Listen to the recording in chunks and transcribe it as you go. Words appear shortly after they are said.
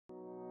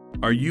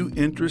Are you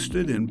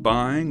interested in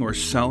buying or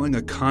selling a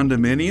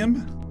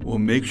condominium? Well,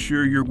 make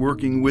sure you're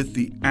working with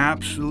the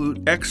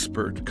absolute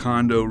expert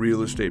condo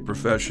real estate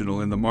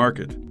professional in the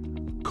market.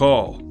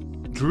 Call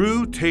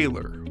Drew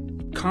Taylor.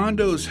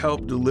 Condos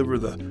help deliver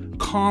the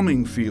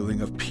calming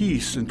feeling of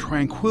peace and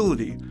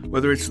tranquility,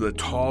 whether it's the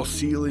tall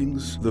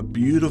ceilings, the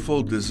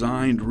beautiful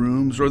designed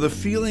rooms, or the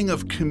feeling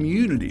of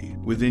community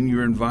within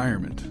your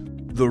environment.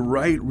 The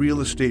right real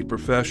estate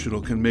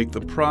professional can make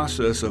the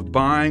process of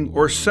buying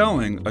or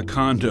selling a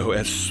condo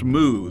as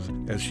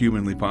smooth as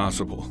humanly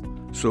possible.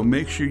 So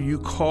make sure you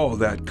call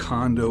that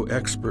condo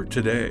expert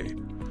today.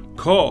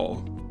 Call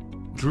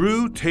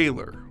Drew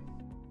Taylor.